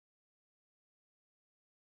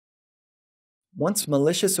Once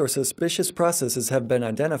malicious or suspicious processes have been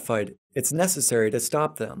identified, it's necessary to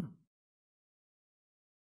stop them.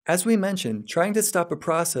 As we mentioned, trying to stop a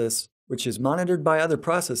process which is monitored by other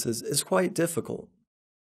processes is quite difficult.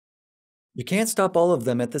 You can't stop all of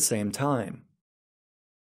them at the same time.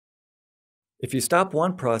 If you stop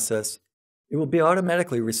one process, it will be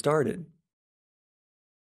automatically restarted.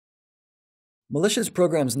 Malicious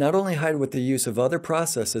programs not only hide with the use of other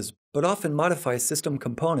processes, but often modify system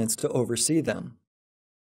components to oversee them.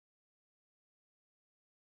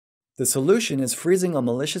 The solution is freezing a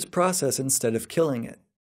malicious process instead of killing it.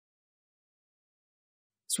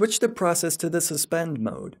 Switch the process to the suspend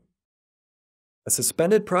mode. A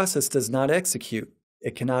suspended process does not execute,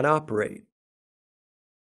 it cannot operate.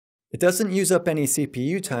 It doesn't use up any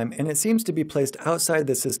CPU time, and it seems to be placed outside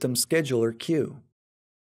the system's scheduler queue.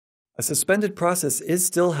 A suspended process is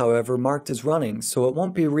still, however, marked as running, so it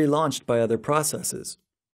won't be relaunched by other processes.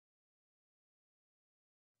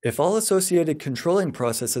 If all associated controlling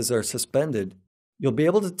processes are suspended, you'll be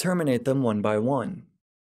able to terminate them one by one.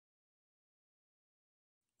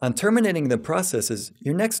 On terminating the processes,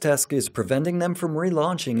 your next task is preventing them from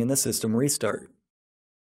relaunching in the system restart.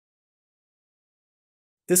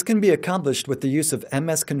 This can be accomplished with the use of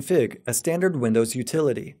msconfig, a standard Windows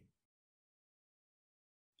utility.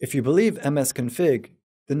 If you believe msconfig,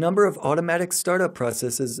 the number of automatic startup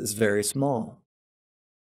processes is very small.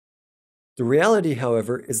 The reality,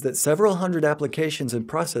 however, is that several hundred applications and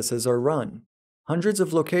processes are run. Hundreds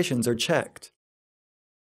of locations are checked.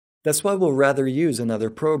 That's why we'll rather use another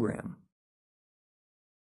program.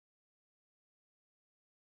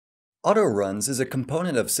 Autoruns is a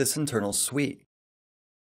component of sysinternal suite.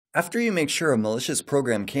 After you make sure a malicious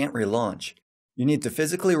program can't relaunch, you need to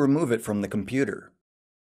physically remove it from the computer.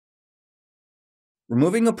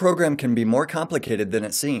 Removing a program can be more complicated than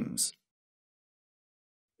it seems.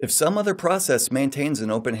 If some other process maintains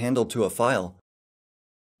an open handle to a file,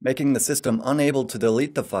 making the system unable to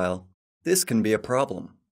delete the file, this can be a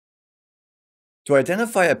problem. To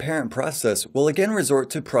identify a parent process, we'll again resort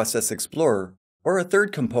to Process Explorer, or a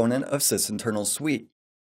third component of sysinternal suite,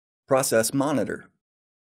 Process Monitor.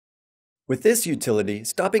 With this utility,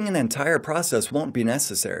 stopping an entire process won't be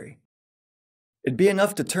necessary. It'd be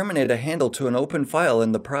enough to terminate a handle to an open file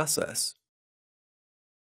in the process.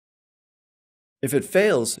 If it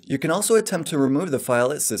fails, you can also attempt to remove the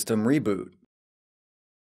file at system reboot.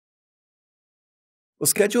 We'll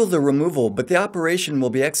schedule the removal, but the operation will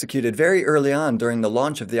be executed very early on during the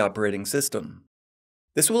launch of the operating system.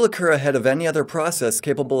 This will occur ahead of any other process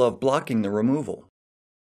capable of blocking the removal.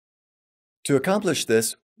 To accomplish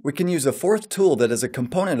this, we can use a fourth tool that is a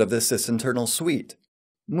component of this sysinternal suite,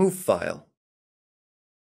 MoveFile.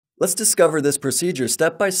 Let's discover this procedure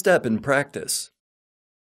step by step in practice.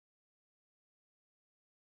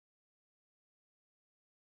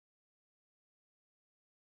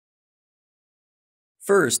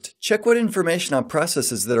 First, check what information on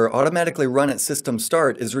processes that are automatically run at system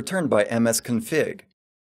start is returned by msconfig.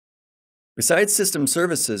 Besides system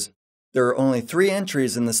services, there are only 3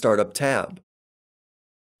 entries in the Startup tab.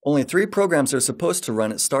 Only 3 programs are supposed to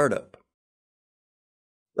run at startup.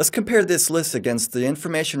 Let's compare this list against the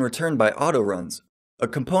information returned by autoruns, a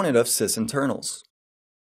component of sysinternals.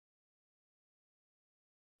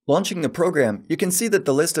 Launching the program, you can see that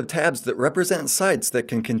the list of tabs that represent sites that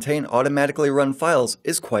can contain automatically run files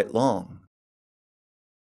is quite long.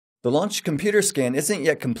 The launch computer scan isn't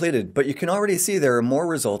yet completed, but you can already see there are more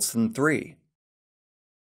results than 3.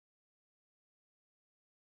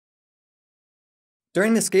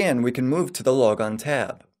 During the scan, we can move to the Logon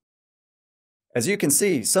tab. As you can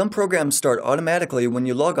see, some programs start automatically when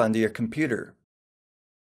you log on to your computer.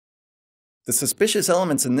 The suspicious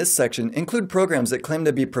elements in this section include programs that claim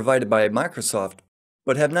to be provided by Microsoft,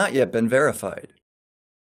 but have not yet been verified.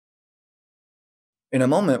 In a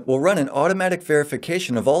moment, we'll run an automatic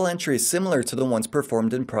verification of all entries similar to the ones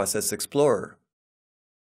performed in Process Explorer.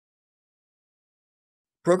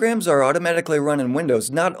 Programs are automatically run in Windows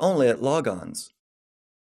not only at logons.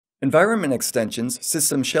 Environment extensions,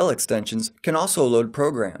 system shell extensions, can also load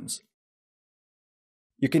programs.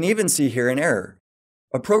 You can even see here an error,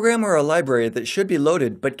 a program or a library that should be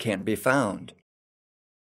loaded but can't be found.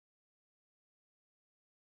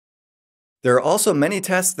 There are also many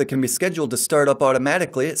tasks that can be scheduled to start up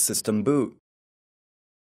automatically at system boot.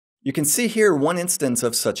 You can see here one instance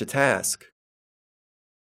of such a task.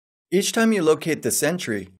 Each time you locate this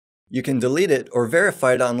entry, you can delete it or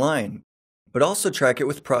verify it online, but also track it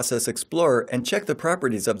with Process Explorer and check the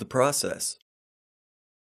properties of the process.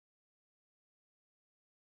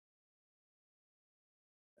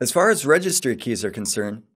 As far as registry keys are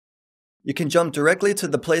concerned, you can jump directly to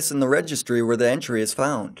the place in the registry where the entry is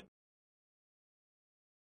found.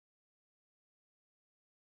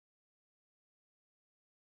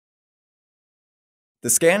 The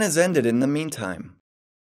scan is ended in the meantime.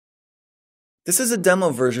 This is a demo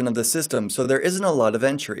version of the system, so there isn't a lot of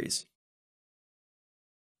entries.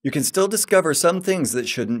 You can still discover some things that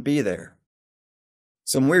shouldn't be there.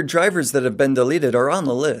 Some weird drivers that have been deleted are on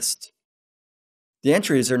the list. The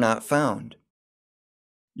entries are not found.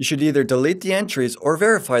 You should either delete the entries or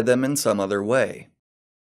verify them in some other way.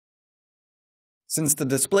 Since the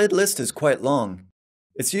displayed list is quite long,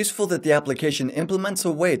 it's useful that the application implements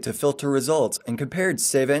a way to filter results and compare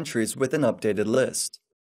save entries with an updated list.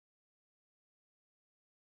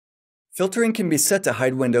 Filtering can be set to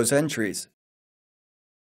hide Windows entries.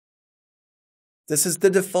 This is the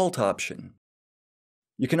default option.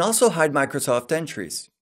 You can also hide Microsoft entries.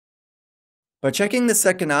 By checking the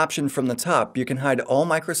second option from the top, you can hide all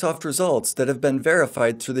Microsoft results that have been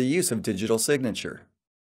verified through the use of digital signature.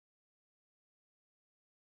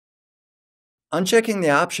 Unchecking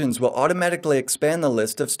the options will automatically expand the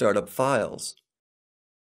list of startup files.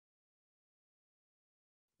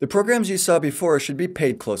 The programs you saw before should be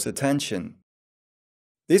paid close attention.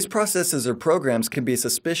 These processes or programs can be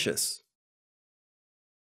suspicious.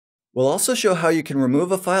 We'll also show how you can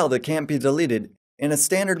remove a file that can't be deleted in a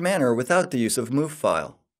standard manner without the use of move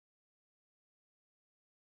file.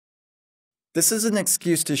 This is an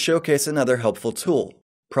excuse to showcase another helpful tool,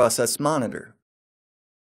 Process Monitor.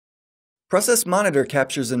 Process Monitor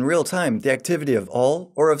captures in real time the activity of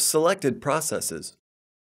all or of selected processes.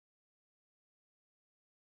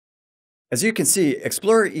 As you can see,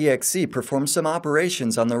 Explorer EXE performs some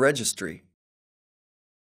operations on the registry.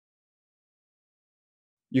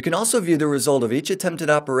 You can also view the result of each attempted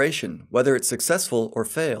operation, whether it's successful or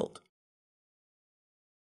failed.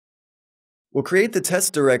 We'll create the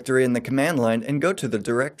test directory in the command line and go to the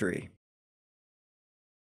directory.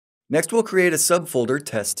 Next, we'll create a subfolder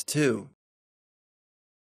test2.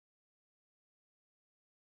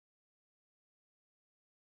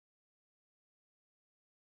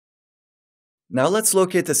 Now let's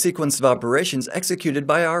locate the sequence of operations executed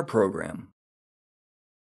by our program.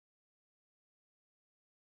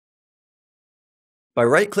 By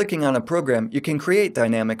right-clicking on a program, you can create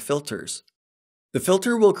dynamic filters. The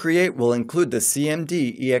filter we'll create will include the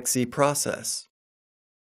CMD.exe process.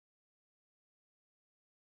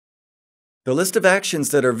 The list of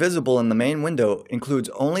actions that are visible in the main window includes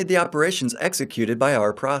only the operations executed by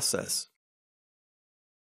our process.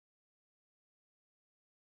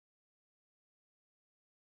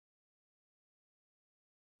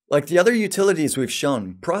 Like the other utilities we've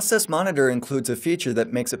shown, Process Monitor includes a feature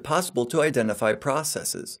that makes it possible to identify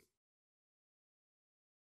processes.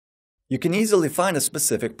 You can easily find a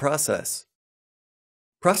specific process.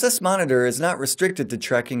 Process Monitor is not restricted to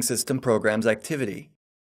tracking system programs' activity.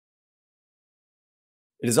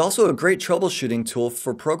 It is also a great troubleshooting tool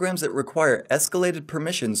for programs that require escalated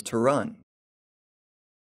permissions to run.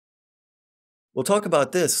 We'll talk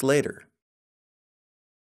about this later.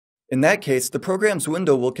 In that case, the program's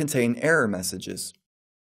window will contain error messages.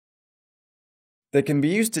 They can be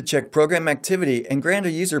used to check program activity and grant a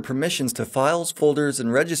user permissions to files, folders,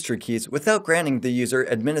 and registry keys without granting the user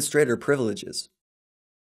administrator privileges.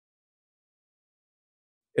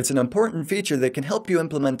 It's an important feature that can help you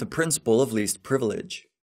implement the principle of least privilege.